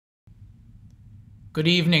Good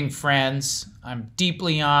evening, friends. I'm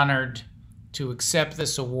deeply honored to accept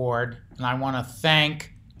this award, and I want to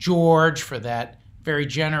thank George for that very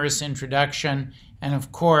generous introduction, and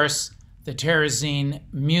of course, the Terezín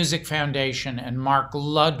Music Foundation and Mark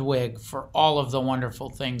Ludwig for all of the wonderful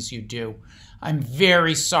things you do. I'm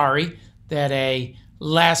very sorry that a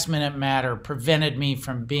last-minute matter prevented me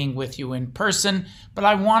from being with you in person, but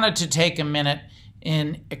I wanted to take a minute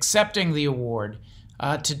in accepting the award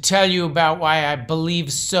to tell you about why I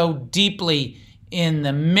believe so deeply in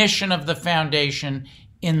the mission of the foundation,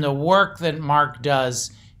 in the work that Mark does,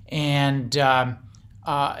 and in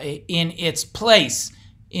its place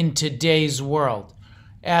in today's world.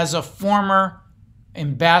 As a former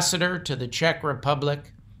ambassador to the Czech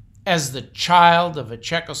Republic, as the child of a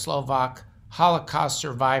Czechoslovak Holocaust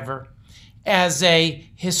survivor, as a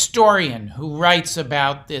historian who writes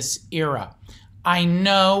about this era, I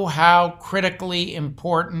know how critically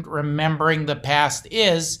important remembering the past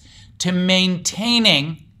is to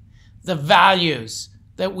maintaining the values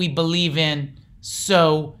that we believe in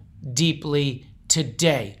so deeply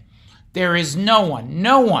today. There is no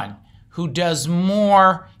one who does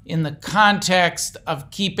more in the context of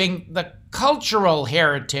keeping the cultural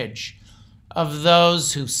heritage of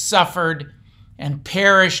those who suffered and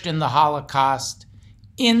perished in the Holocaust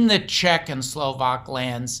in the Czech and Slovak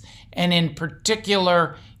lands, and in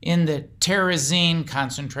particular in the Terezín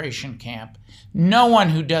concentration camp. No one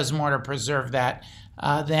who does more to preserve that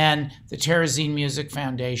than the Terezín Music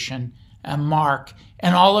Foundation and Mark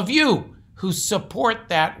and all of you who support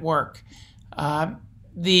that work.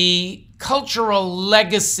 The cultural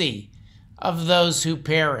legacy of those who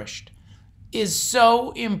perished is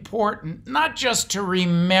so important, not just to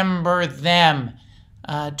remember them,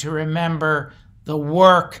 to remember the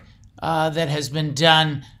work that has been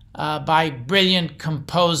done by brilliant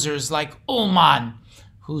composers like Ullmann,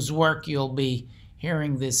 whose work you'll be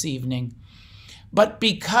hearing this evening, but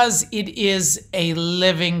because it is a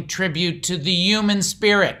living tribute to the human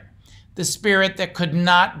spirit, the spirit that could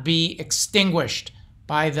not be extinguished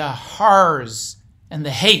by the horrors and the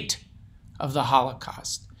hate of the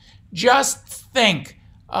Holocaust. Just think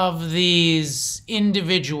of these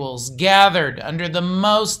individuals gathered under the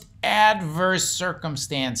most adverse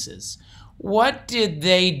circumstances. What did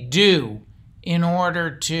they do in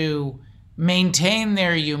order to maintain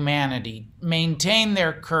their humanity, maintain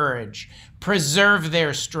their courage, preserve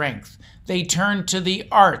their strength? They turned to the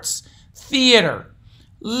arts, theater,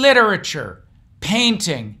 literature,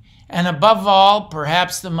 painting, and above all,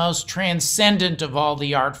 perhaps the most transcendent of all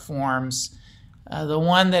the art forms, the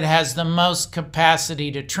one that has the most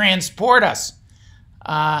capacity to transport us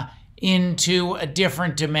into a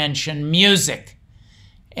different dimension, music.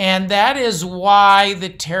 And that is why the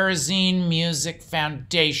Terezín Music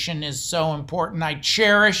Foundation is so important. I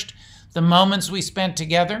cherished the moments we spent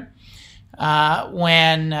together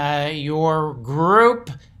when your group,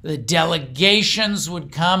 the delegations,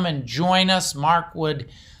 would come and join us. Mark would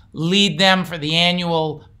lead them for the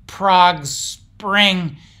annual Prague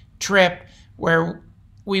spring trip, where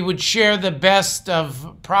we would share the best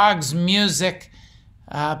of Prague's music,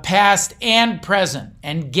 past and present,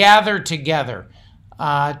 and gather together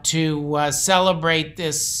to celebrate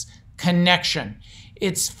this connection.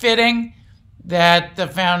 It's fitting that the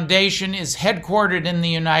foundation is headquartered in the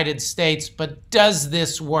United States, but does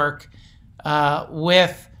this work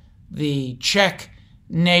with the Czech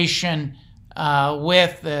nation,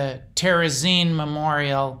 with the Terezín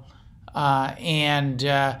Memorial, and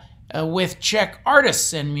with Czech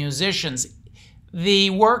artists and musicians. The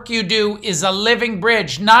work you do is a living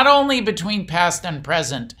bridge, not only between past and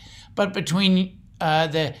present, but between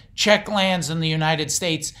the Czech lands and the United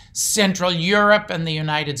States, Central Europe and the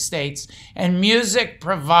United States. And music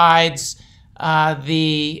provides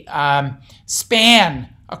the span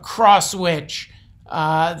across which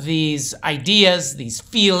these ideas, these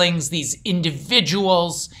feelings, these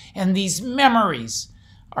individuals, and these memories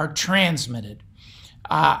are transmitted.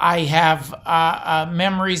 I have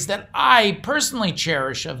memories that I personally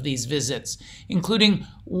cherish of these visits, including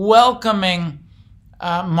welcoming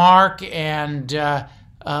Mark and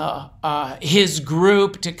his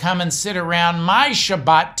group to come and sit around my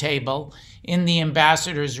Shabbat table in the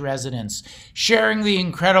ambassador's residence, sharing the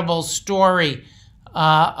incredible story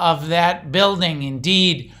of that building,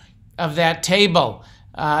 indeed, of that table.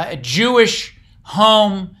 A Jewish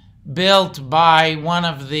home built by one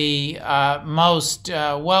of the most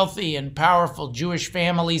wealthy and powerful Jewish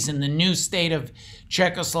families in the new state of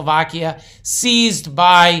Czechoslovakia, seized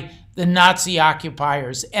by the Nazi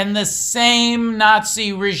occupiers, and the same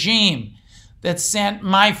Nazi regime that sent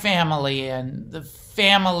my family and the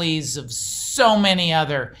families of so many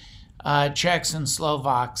other Czechs and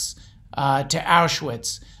Slovaks to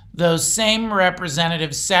Auschwitz. Those same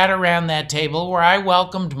representatives sat around that table where I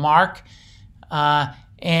welcomed Mark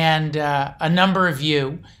and a number of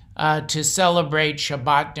you to celebrate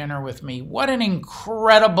Shabbat dinner with me. What an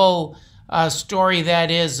incredible story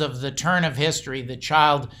that is of the turn of history, the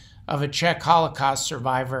child of a Czech Holocaust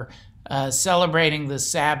survivor celebrating the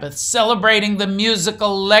Sabbath, celebrating the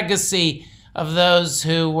musical legacy of those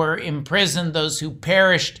who were imprisoned, those who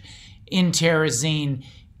perished in Terezín,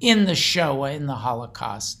 in the Shoah, in the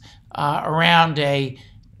Holocaust, around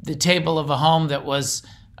the table of a home that was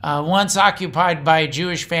once occupied by a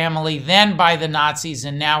Jewish family, then by the Nazis,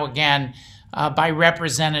 and now again by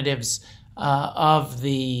representatives of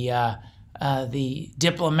the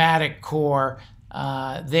diplomatic corps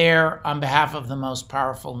there on behalf of the most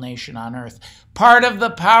powerful nation on earth. Part of the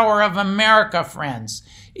power of America, friends,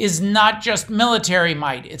 is not just military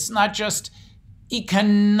might. It's not just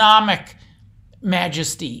economic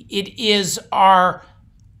majesty. It is our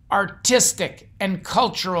artistic and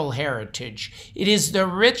cultural heritage. It is the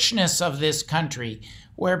richness of this country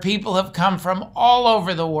where people have come from all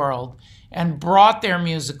over the world and brought their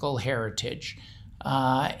musical heritage.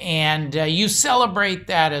 And you celebrate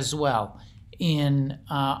that as well in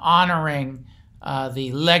honoring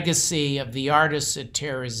the legacy of the artists at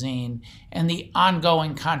Terezín and the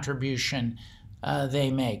ongoing contribution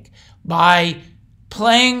they make by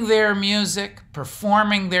playing their music,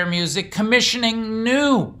 performing their music, commissioning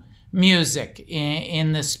new music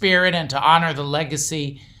in the spirit and to honor the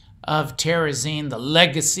legacy of Terezín, the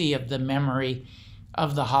legacy of the memory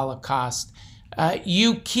of the Holocaust.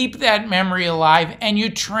 You keep that memory alive and you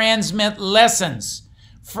transmit lessons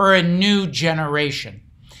for a new generation.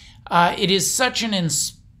 It is such an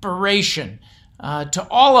inspiration to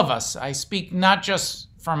all of us. I speak not just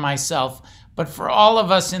for myself, but for all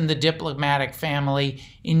of us in the diplomatic family,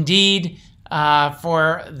 indeed,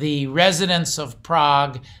 for the residents of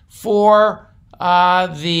Prague, for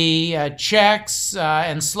the Czechs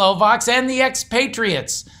and Slovaks, and the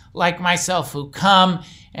expatriates like myself who come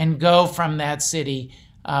and go from that city,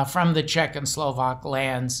 from the Czech and Slovak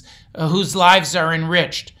lands, whose lives are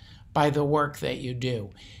enriched by the work that you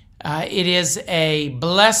do. It is a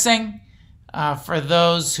blessing for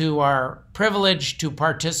those who are privileged to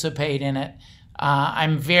participate in it.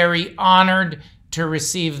 I'm very honored to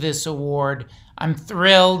receive this award. I'm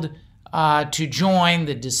thrilled to join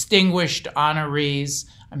the distinguished honorees.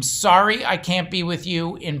 I'm sorry I can't be with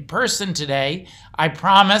you in person today. I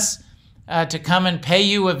promise to come and pay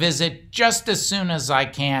you a visit just as soon as I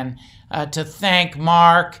can to thank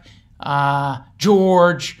Mark,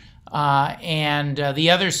 George, and the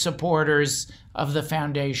other supporters of the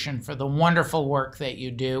foundation for the wonderful work that you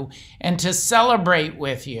do, and to celebrate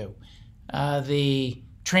with you the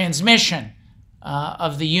transmission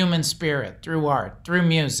of the human spirit through art, through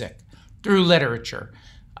music, through literature,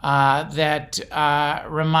 that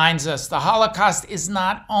reminds us the Holocaust is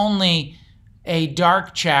not only a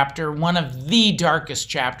dark chapter, one of the darkest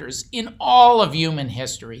chapters in all of human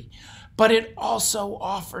history, but it also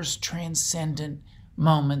offers transcendent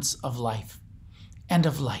moments of life and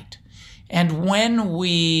of light. And when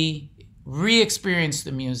we re-experience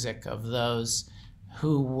the music of those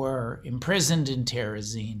who were imprisoned in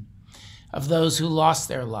Terezín, of those who lost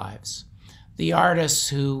their lives, the artists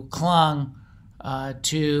who clung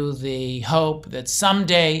to the hope that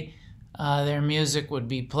someday their music would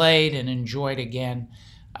be played and enjoyed again,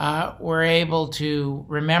 we're able to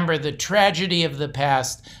remember the tragedy of the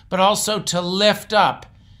past, but also to lift up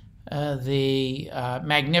the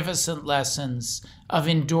magnificent lessons of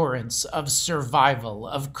endurance, of survival,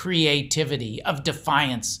 of creativity, of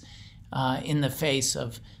defiance in the face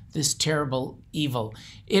of this terrible evil.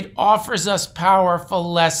 It offers us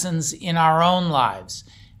powerful lessons in our own lives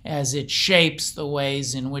as it shapes the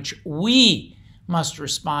ways in which we must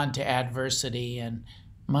respond to adversity and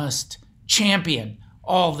must champion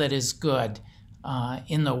all that is good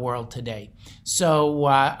in the world today. So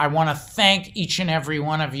I want to thank each and every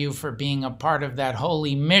one of you for being a part of that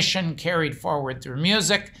holy mission carried forward through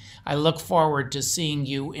music. I look forward to seeing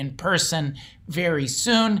you in person very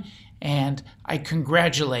soon, and I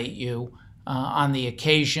congratulate you on the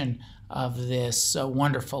occasion of this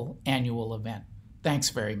wonderful annual event. Thanks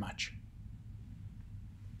very much.